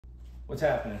What's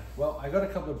happening? Well, I got a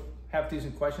couple of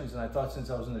half-decent questions, and I thought since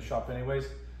I was in the shop anyways,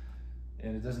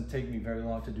 and it doesn't take me very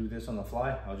long to do this on the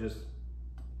fly, I'll just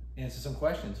answer some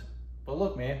questions. But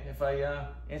look, man, if I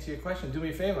answer your question, do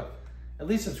me a favor. At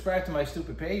least subscribe to my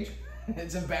stupid page.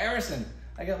 It's embarrassing.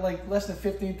 I got like less than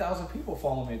 15,000 people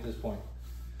following me at this point.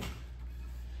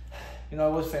 You know, I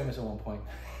was famous at one point.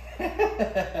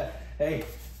 Hey,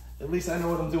 at least I know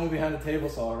what I'm doing behind the table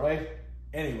saw, right?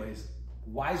 Anyways,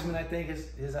 Wiseman, I think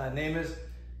his name is,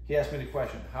 he asked me the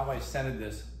question, how I centered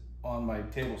this on my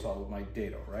table saw with my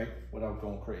dado, right? Without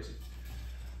going crazy.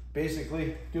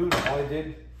 Basically, dude, all I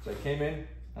did is I came in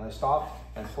and I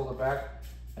stopped and pulled it back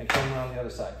and came around the other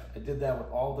side. I did that with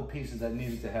all the pieces that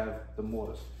needed to have the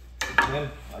mortise. And then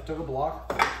I took a block,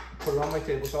 put it on my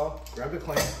table saw, grabbed the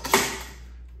clamp,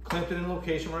 clamped it in the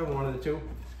location where I wanted it to,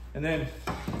 and then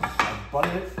I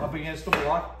butted it up against the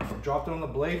block, dropped it on the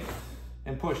blade,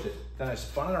 and pushed it. Then I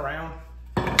spun it around,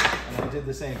 and I did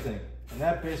the same thing. And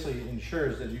that basically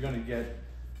ensures that you're gonna get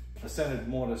a centered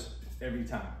mortise every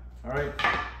time, all right?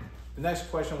 The next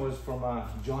question was from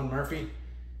John Murphy,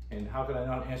 and how could I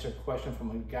not answer a question from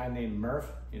a guy named Murph,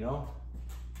 you know?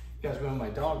 You guys remember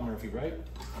my dog Murphy, right?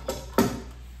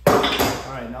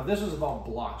 All right, now this was about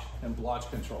blotch and blotch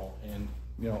control. And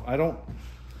you know,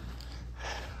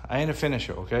 I ain't a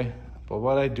finisher, okay? But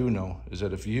what I do know is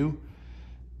that if you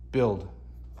build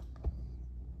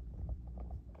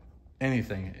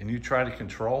anything and you try to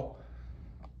control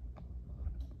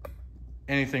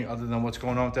anything other than what's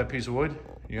going on with that piece of wood,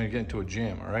 you're gonna get into a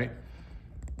jam, all right?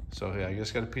 So yeah, I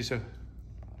just got a piece of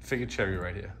figured cherry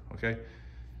right here, okay?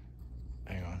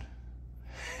 Hang on.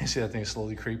 You see that thing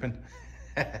slowly creeping?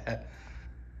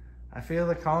 I feel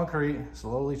the concrete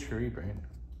slowly creeping.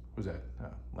 Who's that?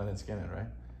 Lennon Skinner, right?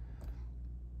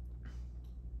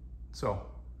 So,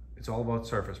 it's all about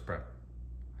surface prep.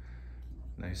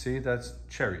 Now you see, that's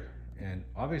cherry. And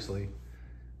obviously,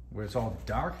 where it's all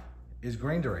dark is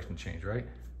grain direction change, right?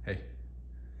 Hey.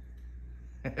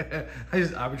 I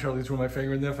just arbitrarily threw my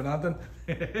finger in there for nothing.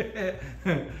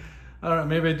 All right,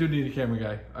 maybe I do need a camera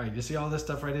guy. All right, you see all this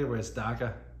stuff right here where it's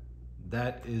darker?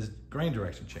 That is grain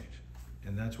direction change.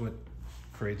 And that's what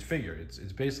creates figure. It's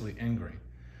basically end grain.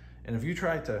 And if you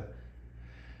try to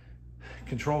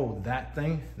control that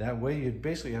thing that way, you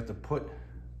basically have to put,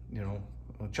 you know,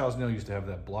 Charles Neal used to have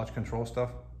that blotch control stuff.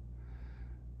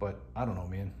 But I don't know,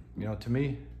 man. You know, to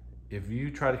me, if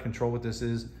you try to control what this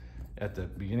is at the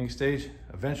beginning stage,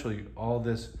 eventually all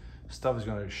this stuff is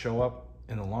going to show up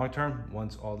in the long term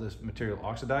once all this material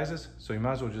oxidizes. So you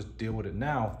might as well just deal with it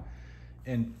now.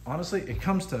 And honestly, it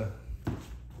comes to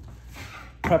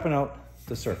prepping out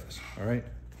the surface, all right?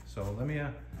 So let me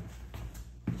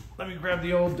grab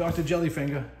the old Dr.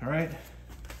 Jellyfinger, all right?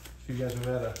 If you guys have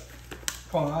had a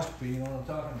colonoscopy, you know what I'm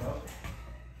talking about.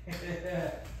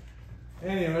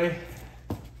 Anyway,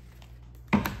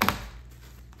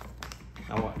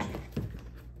 now watch.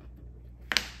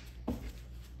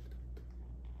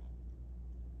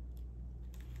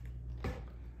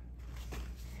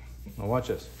 Now watch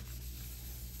this.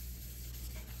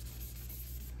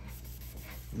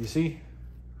 You see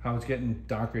how it's getting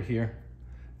darker here?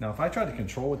 Now, if I try to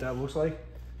control what that looks like,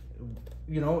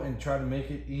 you know, and try to make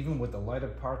it even with the lighter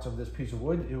parts of this piece of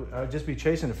wood, I'd just be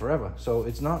chasing it forever. So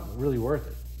it's not really worth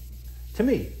it, to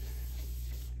me.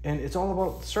 And it's all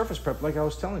about surface prep, like I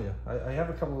was telling you. I have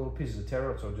a couple little pieces of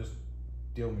tear out, so just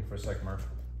deal with me for a sec, Murph.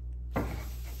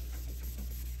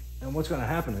 And what's gonna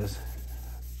happen is,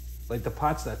 like the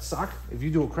parts that suck, if you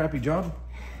do a crappy job,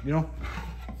 you know,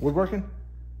 woodworking,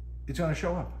 it's gonna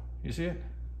show up. You see it?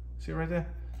 See it right there?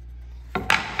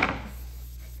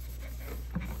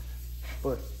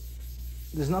 But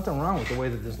there's nothing wrong with the way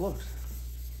that this looks.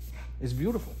 It's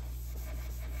beautiful.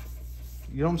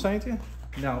 You know what I'm saying to you?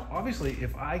 Now, obviously,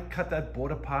 if I cut that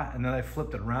board apart and then I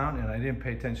flipped it around and I didn't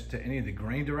pay attention to any of the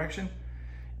grain direction,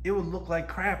 it would look like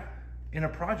crap in a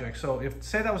project. So if,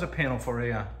 say that was a panel for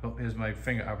a, oh, here's my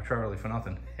finger arbitrarily for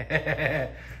nothing.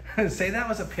 Say that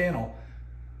was a panel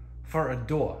for a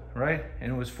door, right?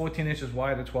 And it was 14 inches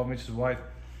wide or 12 inches wide.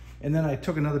 And then I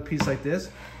took another piece like this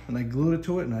and I glued it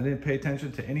to it and I didn't pay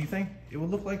attention to anything, it would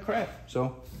look like crap.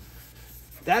 So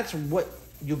that's what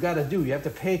you gotta do. You have to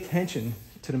pay attention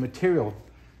to the material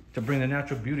to bring the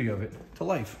natural beauty of it to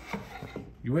life.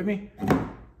 You with me?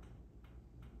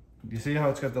 You see how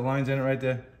it's got the lines in it right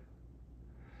there?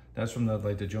 That's from the,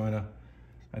 like, the joiner.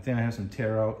 I think I have some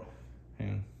tear out.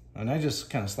 And I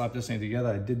just kind of slapped this thing together.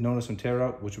 I did notice some tear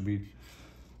out, which would be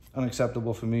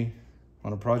unacceptable for me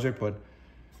on a project, but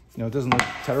you know, it doesn't look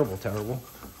terrible.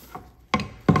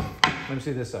 Let me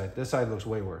see this side. This side looks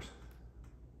way worse.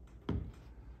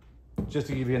 Just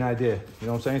to give you an idea, you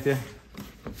know what I'm saying to you?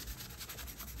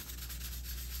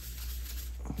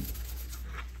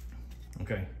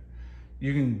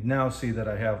 you can now see that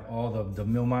I have all the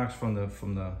mill marks from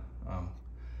the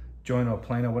joint or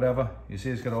plane or whatever. You see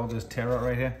it's got all this tear out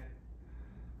right here.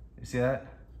 You see that?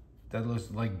 That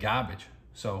looks like garbage.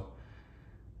 So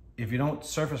if you don't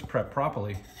surface prep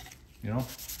properly, you know,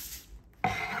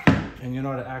 and you're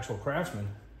not an actual craftsman,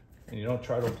 and you don't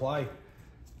try to apply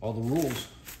all the rules,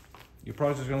 your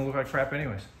project is gonna look like crap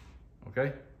anyways,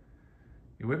 okay?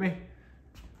 You with me?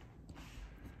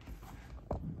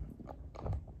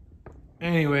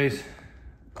 Anyways,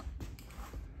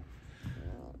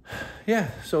 yeah,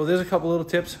 so there's a couple little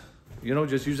tips. You know,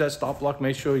 just use that stop block.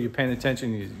 Make sure you're paying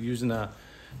attention. You're using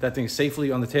that thing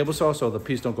safely on the table saw so the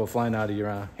piece don't go flying out of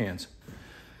your hands.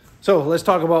 So let's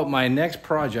talk about my next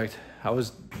project. I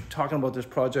was talking about this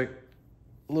project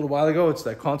a little while ago. It's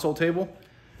that console table,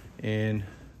 and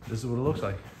this is what it looks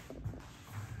like.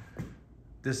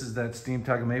 This is that steam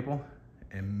tiger maple,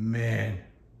 and man,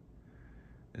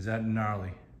 is that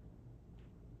gnarly.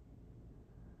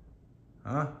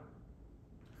 Huh?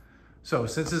 So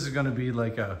since this is gonna be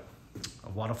like a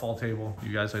waterfall table,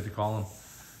 you guys like to call them,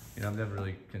 you know, I've never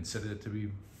really considered it to be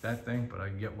that thing, but I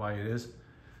get why it is.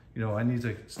 You know, I need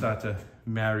to start to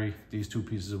marry these two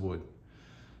pieces of wood.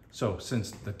 So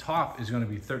since the top is gonna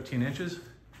be 13 inches,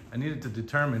 I needed to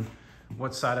determine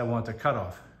what side I want to cut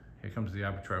off. Here comes the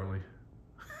arbitrarily.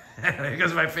 Here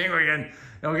goes my finger again.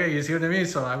 Okay, you see what I mean?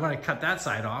 So I wanna cut that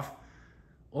side off,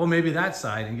 or maybe that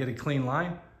side and get a clean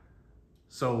line.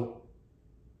 So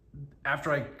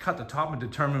after I cut the top and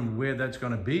determine where that's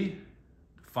gonna be,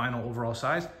 final overall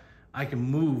size, I can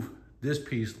move this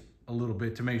piece a little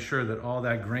bit to make sure that all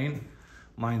that grain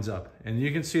lines up. And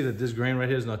you can see that this grain right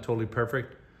here is not totally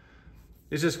perfect.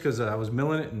 It's just because I was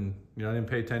milling it and, you know, I didn't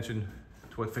pay attention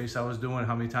to what face I was doing,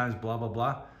 how many times, blah, blah,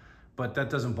 blah. But that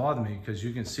doesn't bother me because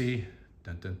you can see,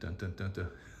 dun, dun, dun, dun, dun,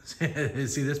 dun.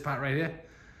 See this part right here?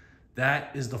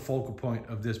 That is the focal point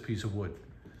of this piece of wood,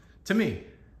 to me.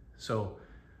 So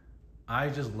I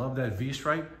just love that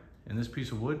V-stripe in this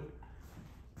piece of wood,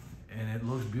 and it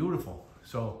looks beautiful.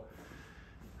 So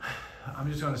I'm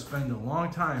just gonna spend a long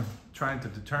time trying to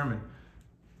determine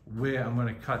where I'm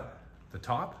gonna cut the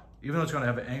top, even though it's gonna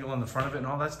have an angle on the front of it and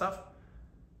all that stuff,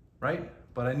 right?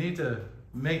 But I need to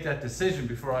make that decision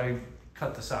before I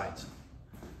cut the sides.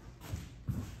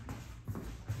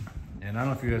 And I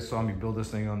don't know if you guys saw me build this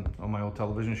thing on my old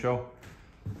television show,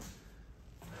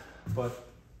 but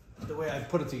the way I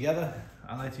put it together,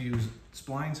 I like to use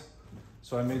splines.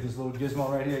 So I made this little gizmo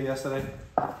right here yesterday.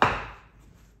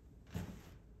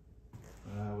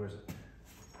 Where is it?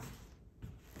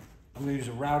 I'm gonna use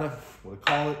a router, what I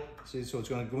call it. See, so it's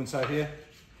gonna go inside here.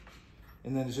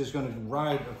 And then it's just gonna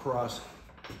ride across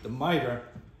the miter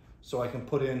so I can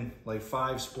put in like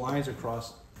 5 splines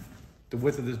across the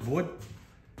width of this board.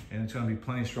 And it's gonna be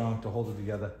plenty strong to hold it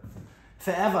together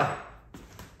forever.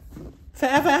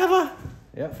 Forever, ever.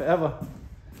 Yeah, forever.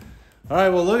 All right,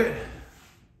 well, look,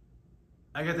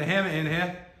 I got the hammer in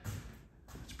here.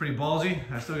 It's pretty ballsy.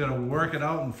 I still gotta work it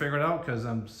out and figure it out because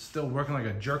I'm still working like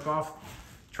a jerk off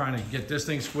trying to get this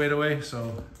thing squared away.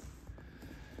 So,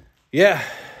 yeah.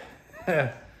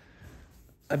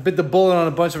 I bit the bullet on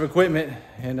a bunch of equipment,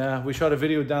 and we shot a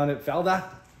video down at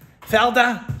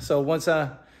Felda. So once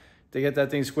they get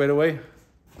that thing squared away,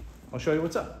 I'll show you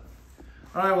what's up.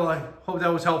 All right, well, I hope that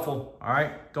was helpful. All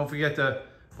right, don't forget to,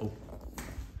 oh,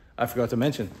 I forgot to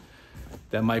mention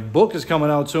that my book is coming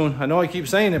out soon. I know I keep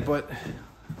saying it, but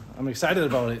I'm excited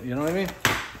about it, you know what I mean?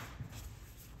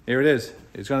 Here it is.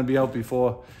 It's gonna be out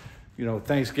before, you know,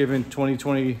 Thanksgiving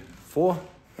 2024,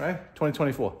 right?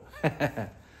 2024.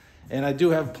 And I do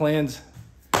have plans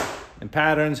and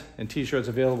patterns and t-shirts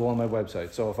available on my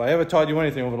website. So if I ever taught you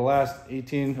anything over the last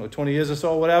 18 or 20 years or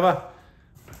so, whatever,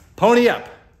 pony up.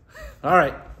 All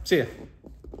right, see ya.